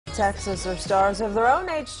Texas are stars of their own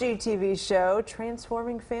HGTV show,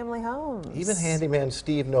 Transforming Family Homes. Even handyman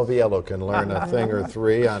Steve Noviello can learn a thing or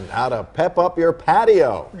three on how to pep up your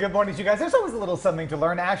patio. Good morning to you guys. There's always a little something to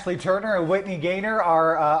learn. Ashley Turner and Whitney Gaynor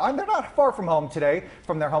are they're not far from home today,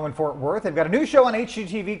 from their home in Fort Worth. They've got a new show on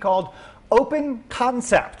HGTV called Open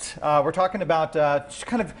Concept. We're talking about just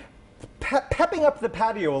kind of pepping up the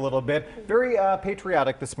patio a little bit. Very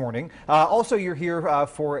patriotic this morning. Also, you're here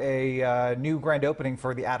for a new grand opening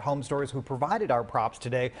for the at-home stores who provided our props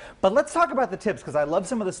today. But let's talk about the tips, because I love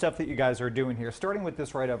some of the stuff that you guys are doing here. Starting with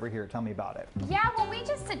this right over here. Tell me about it. Yeah, well, we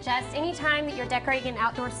just suggest anytime that you're decorating an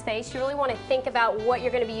outdoor space, you really want to think about what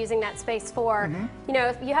you're going to be using that space for. You know,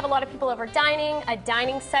 if you have a lot of people over dining, a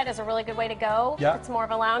dining set is a really good way to go. Yeah. It's more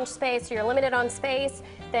of a lounge space, or you're limited on space,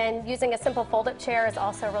 then using a simple fold-up chair is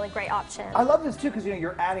also a really great option. I love this too, because you know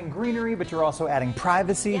you're adding greenery, but you're also adding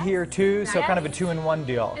privacy here too. So kind of a two-in-one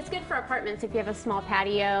deal. It's good for apartments. If you have a small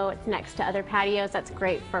patio, it's next to other patios. That's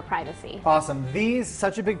great for privacy. Awesome. These,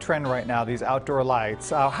 such a big trend right now, these outdoor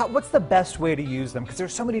lights. What's the best way to use them? Because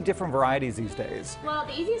there's so many different varieties these days. Well,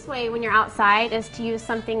 the easiest way when you're outside is to use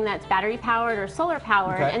something that's battery powered or solar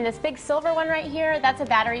powered. Okay. And this big silver one right here, that's a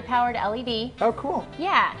battery powered LED. Oh, cool.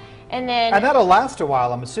 Yeah. And that'll last a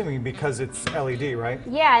while, I'm assuming, because it's LED, right?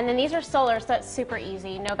 Yeah, and then these are solar, so it's super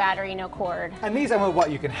easy. No battery, no cord. And these, I mean, what,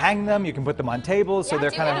 you can hang them, you can put them on tables, so Yeah,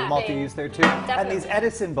 they're do kind of anything. multi-use there too. And these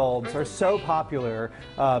Edison bulbs are so popular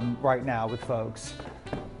right now with folks.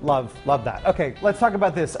 Love that. Okay, let's talk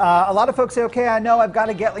about this. A lot of folks say, okay, I know I've got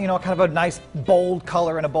to get, you know, kind of a nice bold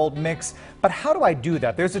color and a bold mix, but how do I do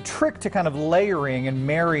that? There's a trick to kind of layering and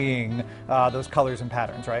marrying those colors and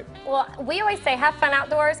patterns, right? Well, we always say have fun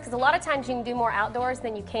outdoors, because a lot of times you can do more outdoors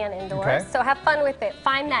than you can indoors. Okay. So have fun with it.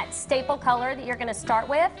 Find that staple color that you're going to start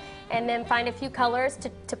with, and then find a few colors to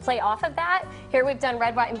play off of that. Here we've done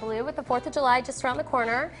red, white, and blue with the 4th of July just around the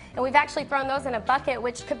corner, and we've actually thrown those in a bucket,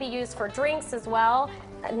 which could be used for drinks as well.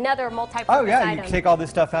 Another multi-purpose Oh yeah, item. you take all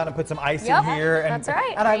this stuff out and put some ice in Yep, here. And, that's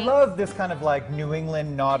right. And I love this kind of like New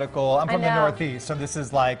England nautical. I'm from the know. Northeast, so this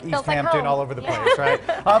is like East Feels like Hampton home. all over the Yeah. place, right?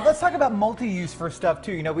 Let's talk about multi-use for stuff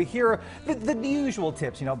too. You know, we hear the usual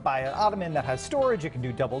tips. You know, buy an ottoman that has storage. You can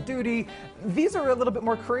do double duty. These are a little bit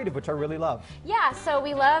more creative, which I really love. Yeah, so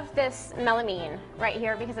we love this melamine right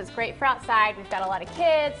here because it's great for outside. We've got a lot of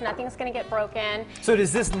kids. Nothing's going to get broken. So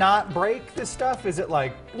does this not break this stuff? Is it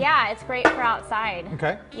like? Yeah, it's great for outside.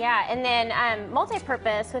 Okay. Yeah, and then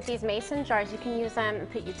multi-purpose with these mason jars, you can use them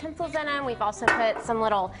and put utensils in them. We've also put some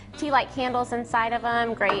little tea-light candles inside of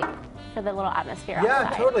them. Great for the little atmosphere Yeah,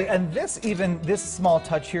 outside. totally. And this small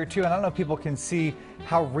touch here too, and I don't know if people can see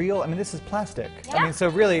how real, I mean, this is plastic. Yeah. I mean, so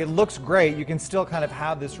really it looks great. You can still kind of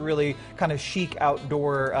have this really kind of chic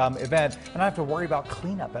outdoor event and not have to worry about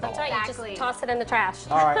cleanup at all. That's right, Exactly. you just toss it in the trash.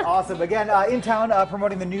 All right, awesome. Again, in town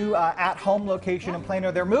promoting the new at-home location in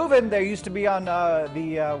Plano. They're moving. They used to be on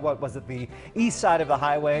the east side of the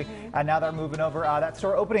highway, and now they're moving over. That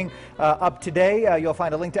store opening up today. You'll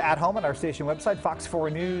find a link to At Home on our station website,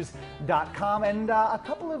 fox4news.com, and a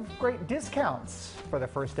couple of great discounts for the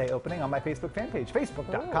first day opening on my Facebook fan page,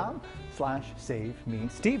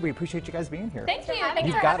 facebook.com/SaveMeSteve. We appreciate you guys being here. Thank you. Thanks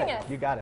You for got having it. us. You got it.